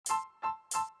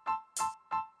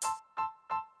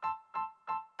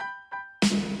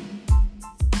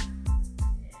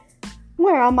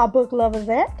Where are my book lovers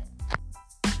at?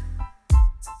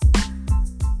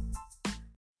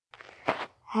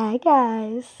 Hi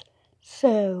guys.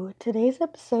 So today's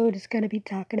episode is going to be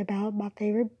talking about my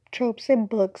favorite tropes in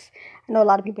books. I know a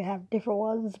lot of people have different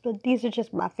ones, but these are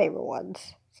just my favorite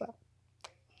ones. So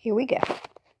here we go.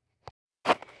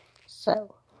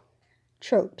 So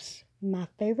tropes. My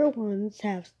favorite ones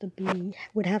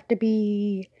would have to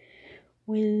be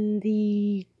when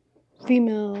the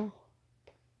female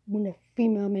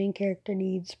main character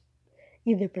needs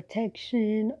either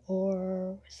protection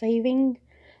or saving.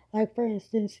 Like, for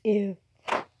instance, if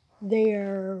they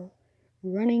are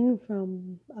running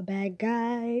from a bad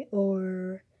guy,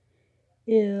 or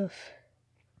if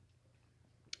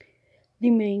the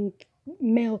main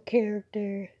male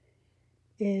character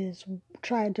is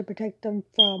trying to protect them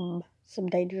from some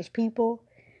dangerous people.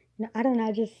 I don't know,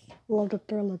 I just love the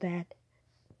thrill of that.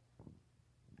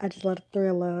 I just love the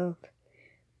thrill of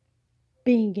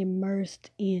being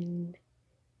immersed in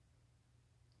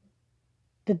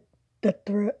the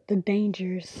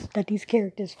dangers that these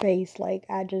characters face. Like,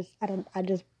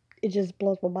 it just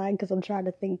blows my mind because I'm trying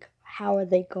to think, how are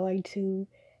they going to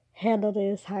handle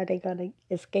this? How are they going to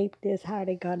escape this? How are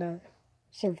they going to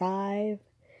survive?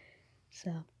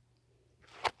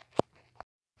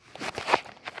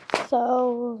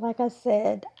 So, like I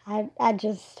said, I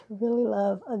just really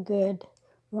love a good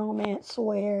romance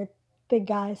where the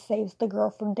guy saves the girl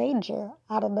from danger.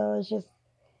 I don't know, it's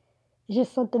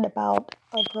just something about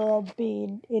a girl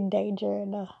being in danger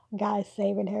and a guy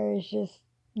saving her. It just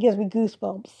gives me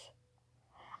goosebumps.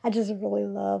 I just really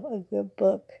love a good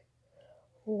book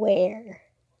where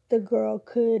the girl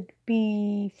could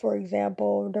be, for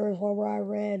example, there was one where I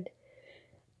read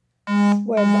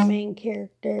where the main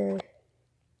character,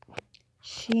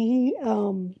 she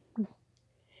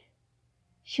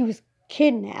was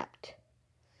kidnapped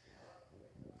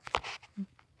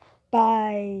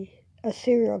by a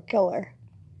serial killer,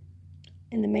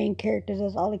 and the main character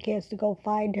does all he can to go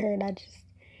find her, and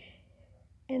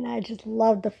I just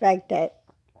love the fact that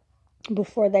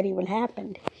before that even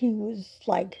happened, he was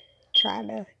like trying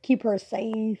to keep her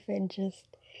safe and just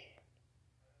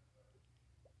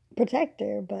protect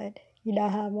her. But you know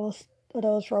how most of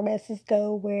those romances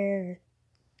go, where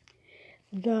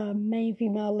the main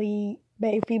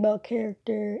female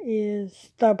character is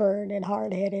stubborn and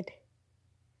hard-headed.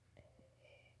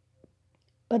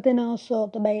 But then also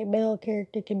the main male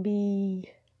character can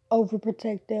be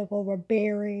overprotective,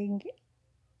 overbearing,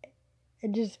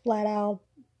 and just flat out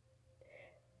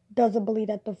doesn't believe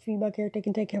that the female character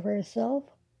can take care of herself.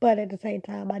 But at the same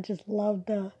time, I just love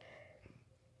the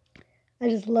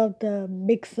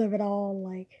mix of it all,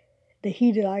 like the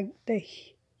heated,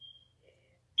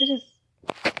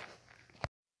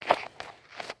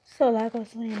 so like I was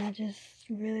saying, I just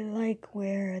really like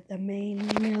where the main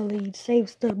male lead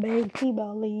saves the main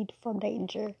female lead from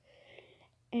danger.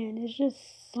 And it's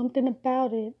just something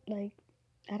about it, like,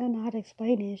 I don't know how to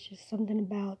explain it. It's just something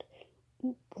about,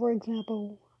 for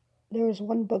example, there was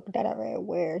one book that I read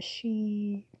where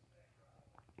she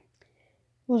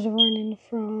was running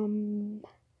from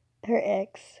her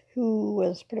ex, who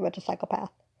was pretty much a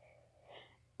psychopath.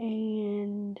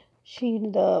 And she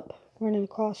ended up running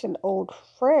across an old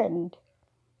friend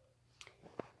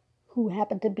who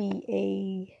happened to be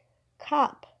a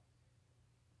cop.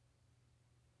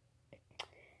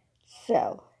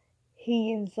 So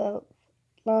he ends up,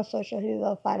 long story short, he ends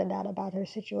up finding out about her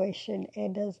situation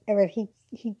and does everything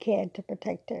he can to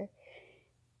protect her.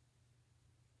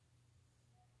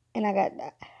 And I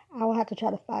will have to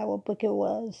try to find what book it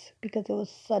was, because it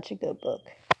was such a good book.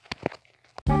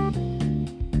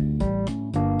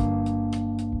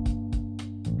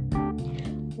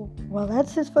 Well,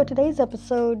 that's it for today's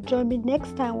episode. Join me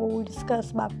next time when we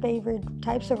discuss my favorite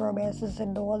types of romances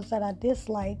and the ones that I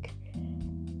dislike.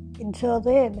 Until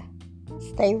then,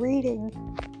 stay reading.